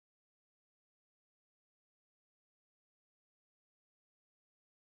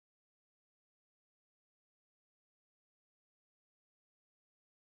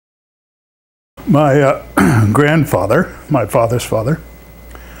My grandfather, my father's father,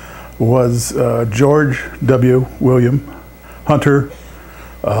 was George W. William Hunter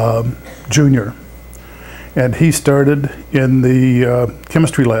Jr. And he started in the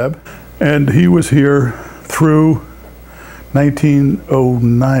chemistry lab, and he was here through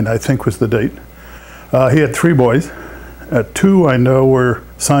 1909, I think was the date. He had three boys. Two I know were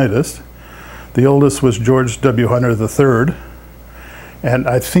scientists. The oldest was George W. Hunter III, and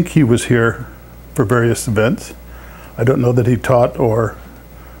I think he was here for various events. I don't know that he taught or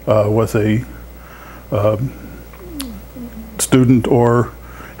was a student or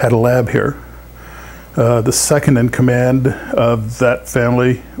had a lab here. The second in command of that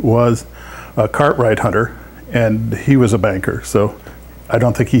family was Cartwright Hunter, and he was a banker, so I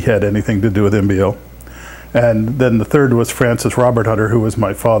don't think he had anything to do with MBL. And then the third was Francis Robert Hunter, who was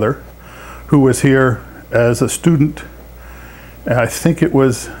my father, who was here as a student, and I think it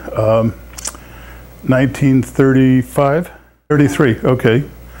was 1935? 33, okay.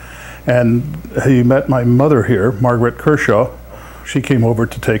 And he met my mother here, Margaret Kershaw. She came over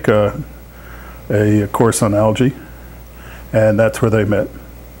to take a course on algae, and that's where they met.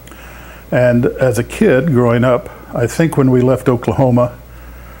 And as a kid growing up, I think when we left Oklahoma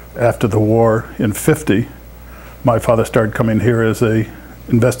after the war in '50, my father started coming here as a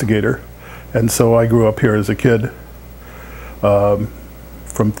investigator, and so I grew up here as a kid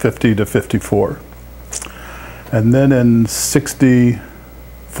from '50 to '54. And then in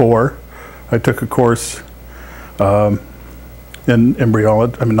 '64, I took a course in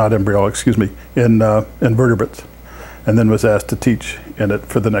embryology, I mean not embryology, excuse me, in invertebrates, and then was asked to teach in it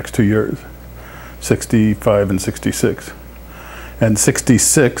for the next 2 years, 65 and 66. And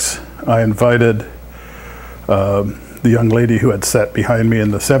 66, I invited the young lady who had sat behind me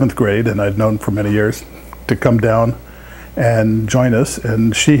in the 7th grade, and I'd known for many years, to come down and join us,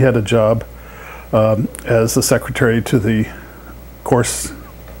 and she had a job as the secretary to the course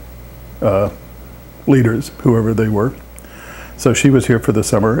leaders, whoever they were. So she was here for the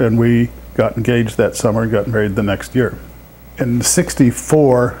summer, and we got engaged that summer and got married the next year. In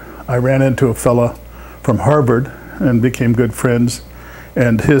 '64, I ran into a fella from Harvard and became good friends,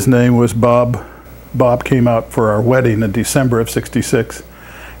 and his name was Bob. Bob came out for our wedding in December of '66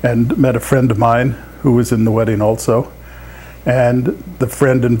 and met a friend of mine who was in the wedding also. And the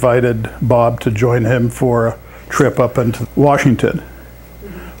friend invited Bob to join him for a trip up into Washington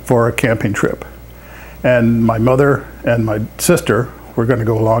for a camping trip. And my mother and my sister were going to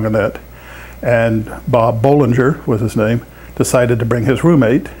go along on that. And Bob Bollinger was his name, decided to bring his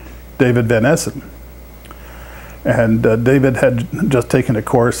roommate, David Van Essen. And David had just taken a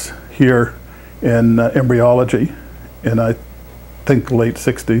course here in embryology in, I think, the late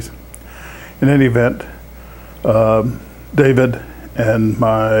 '60s. In any event, David and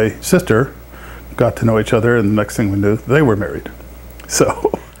my sister got to know each other, and the next thing we knew, they were married.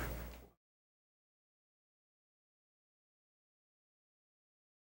 So.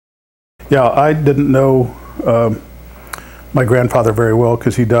 Yeah, I didn't know my grandfather very well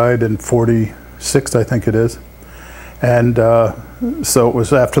because he died in '46, I think it is. And so it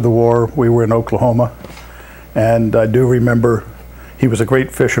was after the war. We were in Oklahoma, and I do remember he was a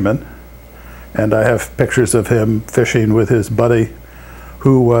great fisherman. And I have pictures of him fishing with his buddy,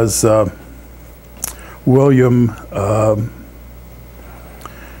 who was William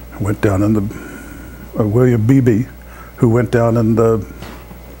William Beebe, who went down in the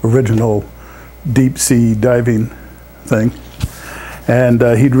original deep sea diving thing. And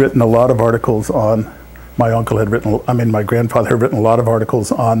he'd written a lot of articles on, my grandfather had written a lot of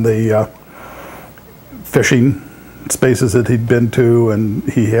articles on the fishing spaces that he'd been to, and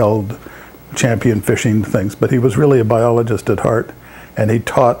he held champion fishing things, but he was really a biologist at heart, and he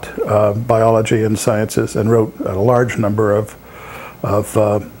taught biology and sciences and wrote a large number of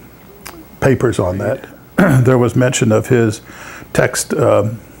papers on that. There was mention of his text,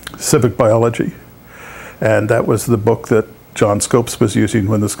 Civic Biology, and that was the book that John Scopes was using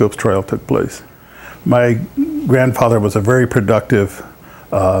when the Scopes trial took place. My grandfather was a very productive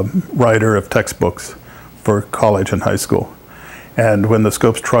writer of textbooks for college and high school. And when the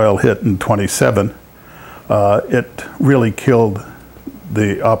Scopes trial hit in '27, it really killed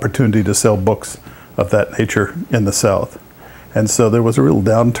the opportunity to sell books of that nature in the South. And so there was a real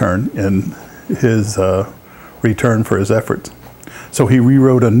downturn in his return for his efforts. So he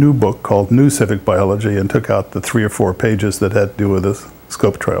rewrote a new book called New Civic Biology and took out the 3 or 4 pages that had to do with the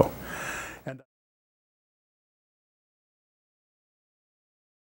Scopes trial. And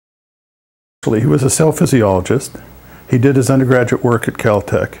actually, he was a cell physiologist. He did his undergraduate work at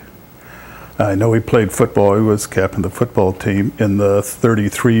Caltech. I know he played football. He was captain of the football team in the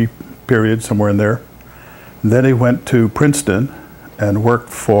 '33 period, somewhere in there. And then he went to Princeton and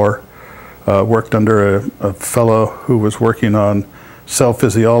worked under a fellow who was working on cell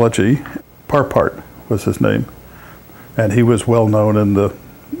physiology. Parpart was his name. And he was well known in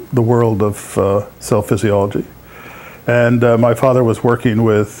the world of cell physiology. And my father was working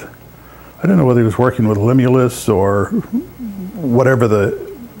with, I don't know whether he was working with Limulus or whatever the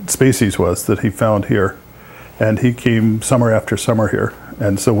species was that he found here. And he came summer after summer here.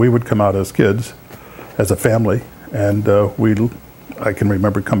 And so we would come out as kids, as a family. And I can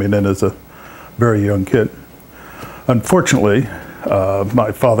remember coming in as a very young kid. Unfortunately,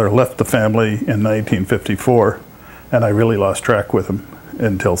 my father left the family in 1954, and I really lost track with him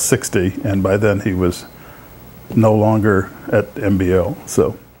until 60, and by then he was no longer at MBL.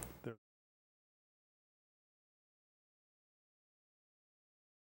 So.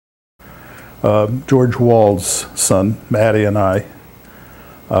 George Wald's son, Matty, and I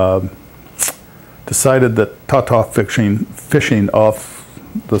decided that tautog fishing off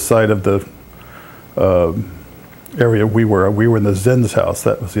the side of the area we were in the Zen's house.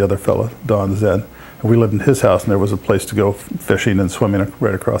 That was the other fellow, Don Zen. And we lived in his house, and there was a place to go fishing and swimming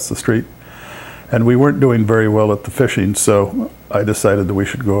right across the street. And we weren't doing very well at the fishing, so I decided that we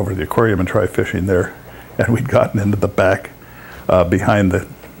should go over to the aquarium and try fishing there. And we'd gotten into the back behind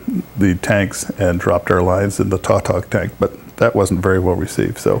the tanks and dropped our lines in the tautog tank, but that wasn't very well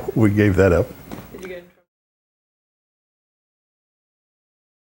received, so we gave that up. Did you get in trouble?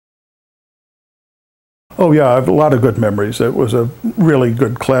 Oh yeah, I have a lot of good memories. It was a really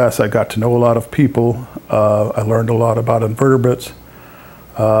good class. I got to know a lot of people. I learned a lot about invertebrates.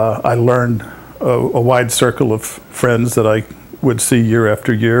 I learned a wide circle of friends that I would see year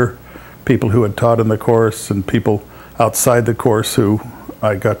after year, people who had taught in the course and people outside the course who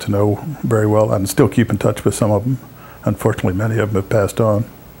I got to know very well and still keep in touch with some of them. Unfortunately, many of them have passed on.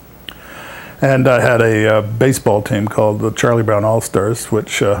 And I had a baseball team called the Charlie Brown All-Stars,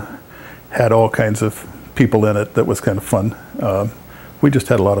 which had all kinds of people in it. That was kind of fun. We just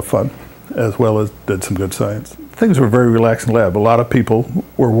had a lot of fun, as well as did some good science. Things were very relaxed in the lab. A lot of people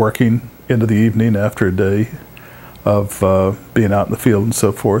were working into the evening after a day of being out in the field and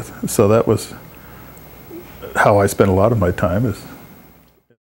so forth. So that was how I spent a lot of my time.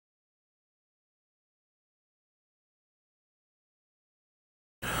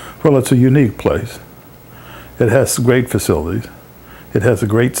 Well, it's a unique place. It has great facilities. It has a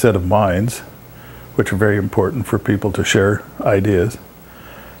great set of minds, which are very important for people to share ideas.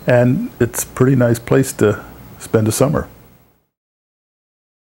 And it's a pretty nice place to spend a summer.